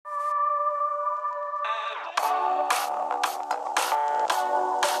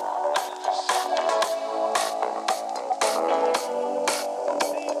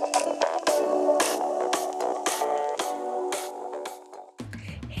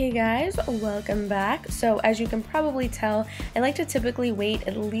Hey guys, welcome back. So as you can probably tell, I like to typically wait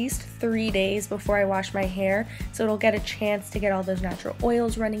at least 3 days before I wash my hair so it'll get a chance to get all those natural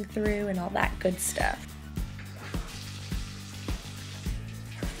oils running through and all that good stuff.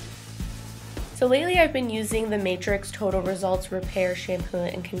 So lately I've been using the Matrix Total Results Repair Shampoo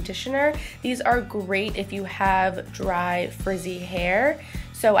and Conditioner. These are great if you have dry, frizzy hair.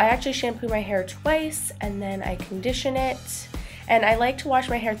 So I actually shampoo my hair twice and then I condition it. And I like to wash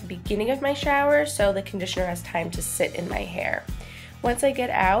my hair at the beginning of my shower so the conditioner has time to sit in my hair. Once I get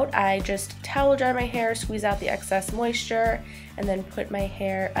out, I just towel dry my hair, squeeze out the excess moisture, and then put my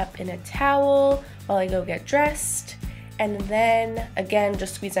hair up in a towel while I go get dressed. And then again,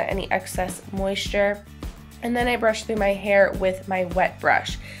 just squeeze out any excess moisture. And then I brush through my hair with my wet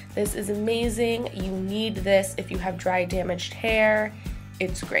brush. This is amazing. You need this if you have dry, damaged hair.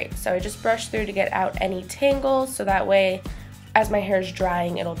 It's great. So I just brush through to get out any tangles so that way as my hair is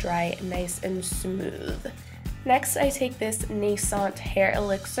drying, it'll dry nice and smooth. Next, I take this Nascent hair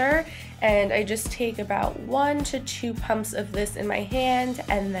elixir and I just take about 1 to 2 pumps of this in my hand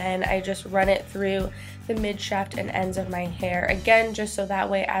and then I just run it through the mid shaft and ends of my hair. Again, just so that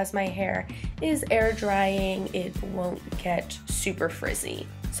way as my hair is air drying, it won't get super frizzy.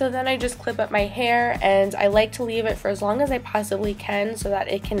 So then I just clip up my hair and I like to leave it for as long as I possibly can so that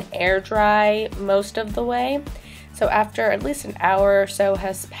it can air dry most of the way. So after at least an hour or so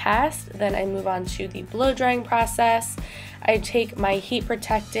has passed, then I move on to the blow drying process. I take my heat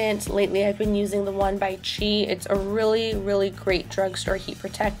protectant. Lately I've been using the one by Chi. It's a really great drugstore heat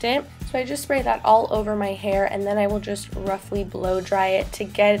protectant. So I just spray that all over my hair and then I will just roughly blow dry it to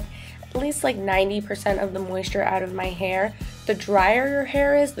get at least like 90% of the moisture out of my hair. The drier your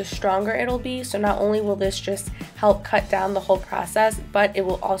hair is, the stronger it'll be. So not only will this just help cut down the whole process, but it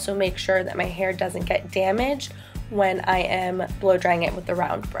will also make sure that my hair doesn't get damaged when I am blow drying it with the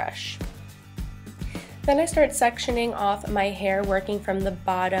round brush. Then I start sectioning off my hair, working from the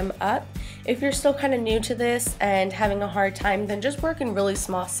bottom up. If you're still kind of new to this and having a hard time, then just work in really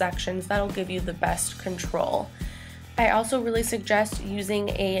small sections. That'll give you the best control. I also really suggest using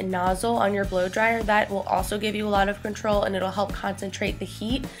a nozzle on your blow dryer. That will also give you a lot of control and it'll help concentrate the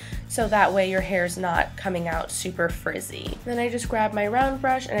heat so that way your hair is not coming out super frizzy. Then I just grab my round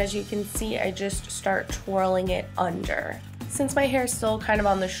brush and as you can see, I just start twirling it under. Since my hair is still kind of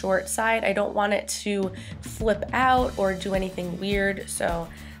on the short side, I don't want it to flip out or do anything weird, so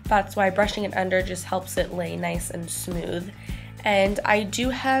that's why brushing it under just helps it lay nice and smooth. And I do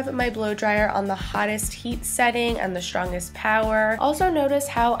have my blow dryer on the hottest heat setting and the strongest power. Also notice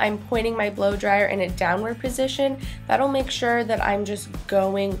how I'm pointing my blow dryer in a downward position. That'll make sure that I'm just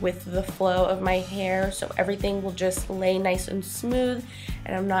going with the flow of my hair so everything will just lay nice and smooth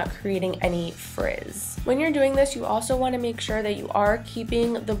and I'm not creating any frizz. When you're doing this, you also want to make sure that you are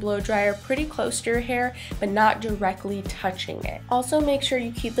keeping the blow dryer pretty close to your hair but not directly touching it. Also make sure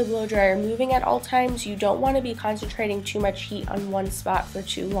you keep the blow dryer moving at all times. You don't want to be concentrating too much heat on one spot for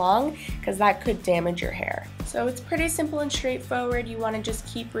too long because that could damage your hair. So it's pretty simple and straightforward. You want to just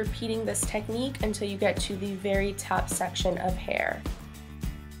keep repeating this technique until you get to the very top section of hair.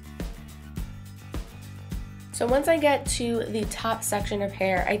 So once I get to the top section of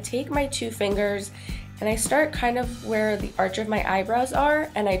hair, I take my 2 fingers and I start kind of where the arch of my eyebrows are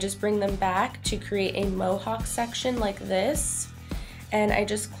and I just bring them back to create a mohawk section like this. And I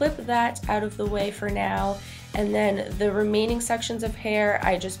just clip that out of the way for now. And then the remaining sections of hair,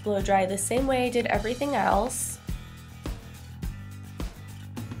 I just blow dry the same way I did everything else.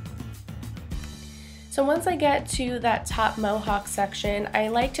 So once I get to that top mohawk section, I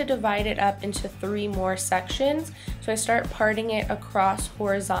like to divide it up into 3 more sections. So I start parting it across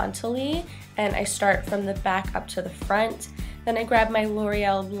horizontally and I start from the back up to the front. Then I grab my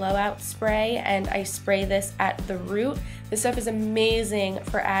L'Oreal Blowout spray and I spray this at the root. This stuff is amazing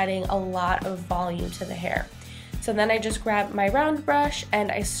for adding a lot of volume to the hair. So then I just grab my round brush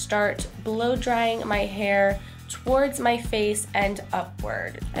and I start blow drying my hair towards my face and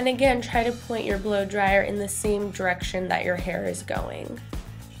upward. And again, try to point your blow dryer in the same direction that your hair is going.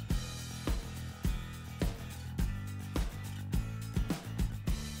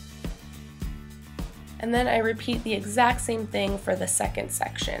 And then I repeat the exact same thing for the second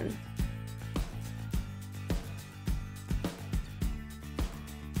section.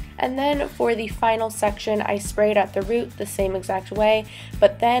 And then for the final section, I spray it at the root the same exact way,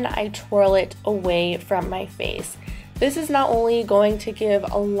 but then I twirl it away from my face. This is not only going to give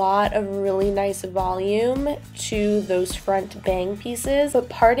a lot of really nice volume to those front bang pieces, but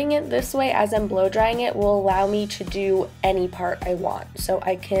parting it this way as I'm blow drying it will allow me to do any part I want. So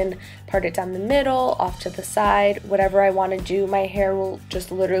I can part it down the middle, off to the side, whatever I want to do. My hair will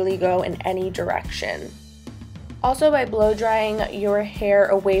just literally go in any direction. Also, by blow drying your hair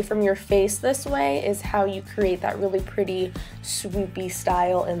away from your face this way is how you create that really pretty swoopy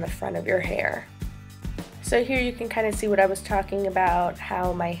style in the front of your hair. So here you can kind of see what I was talking about,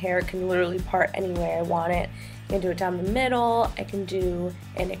 how my hair can literally part any way I want it. I can do it down the middle, I can do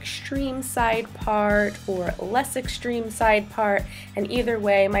an extreme side part or a less extreme side part, and either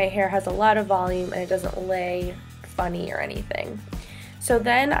way my hair has a lot of volume and it doesn't lay funny or anything. So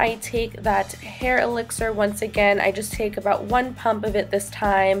then I take that hair elixir once again. I just take about 1 pump of it this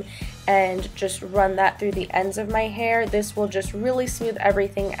time and just run that through the ends of my hair. This will just really smooth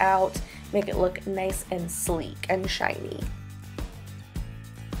everything out, make it look nice and sleek and shiny.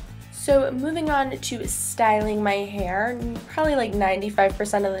 So moving on to styling my hair, probably like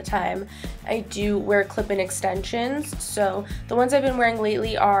 95% of the time I do wear clip-in extensions. So the ones I've been wearing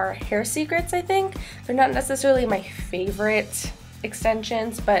lately are Hair Secrets, I think. They're not necessarily my favorite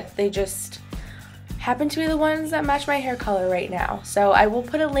extensions, but they just happen to be the ones that match my hair color right now. So I will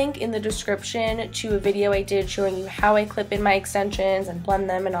put a link in the description to a video I did showing you how I clip in my extensions and blend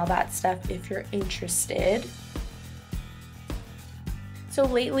them and all that stuff if you're interested. So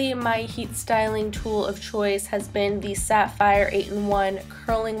lately my heat styling tool of choice has been the Sapphire 8-in-1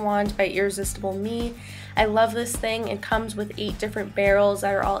 Curling Wand by Irresistible Me. I love this thing. It comes with 8 different barrels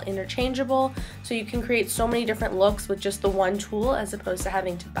that are all interchangeable, so you can create so many different looks with just the one tool as opposed to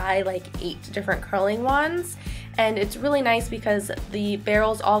having to buy like 8 different curling wands. And it's really nice because the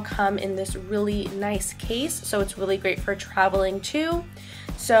barrels all come in this really nice case, so it's really great for traveling too.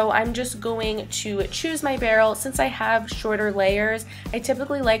 So I'm just going to choose my barrel. Since I have shorter layers, I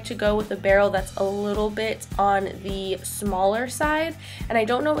typically like to go with a barrel that's a little bit on the smaller side. And I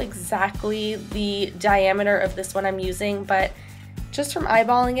don't know exactly the diameter of this one I'm using, but just from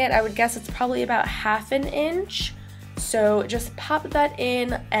eyeballing it, I would guess it's probably about 1/2 inch. So just pop that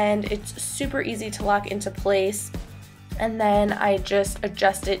in and it's super easy to lock into place. And then I just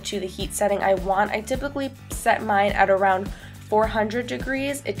adjust it to the heat setting I want. I typically set mine at around 400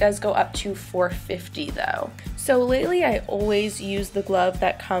 degrees. It does go up to 450 though. So lately I always use the glove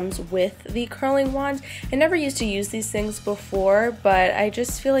that comes with the curling wand. I never used to use these things before, but I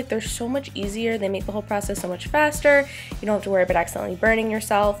just feel like they're so much easier. They make the whole process so much faster. You don't have to worry about accidentally burning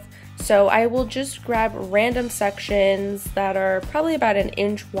yourself. So I will just grab random sections that are probably about 1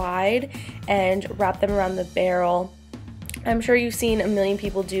 inch wide and wrap them around the barrel. I'm sure you've seen a million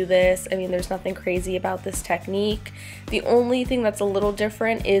people do this. I mean, there's nothing crazy about this technique. The only thing that's a little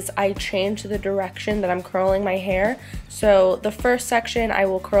different is I change the direction that I'm curling my hair. So the first section I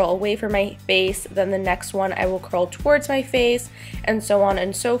will curl away from my face, then the next one I will curl towards my face, and so on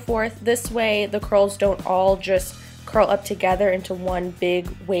and so forth. This way the curls don't all just curl up together into one big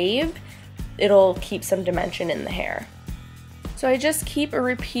wave. It'll keep some dimension in the hair. So I just keep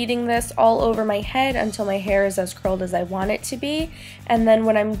repeating this all over my head until my hair is as curled as I want it to be. And then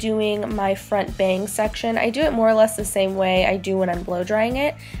when I'm doing my front bang section, I do it more or less the same way I do when I'm blow drying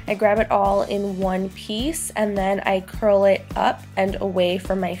it. I grab it all in one piece and then I curl it up and away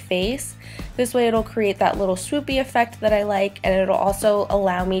from my face. This way it'll create that little swoopy effect that I like, and it'll also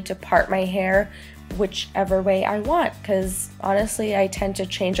allow me to part my hair whichever way I want, because honestly I tend to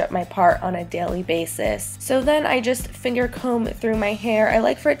change up my part on a daily basis. So then I just finger comb through my hair. I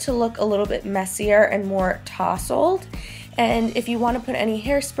like for it to look a little bit messier and more tousled, and if you want to put any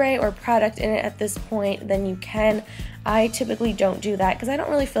hairspray or product in it at this point, then you can. I typically don't do that because I don't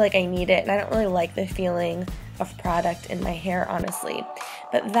really feel like I need it, and I don't really like the feeling of product in my hair, honestly.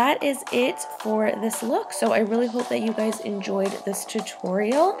 But that is it for this look. So I really hope that you guys enjoyed this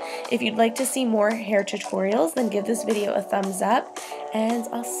tutorial. If you'd like to see more hair tutorials, then give this video a thumbs up, and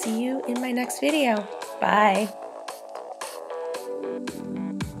I'll see you in my next video. Bye.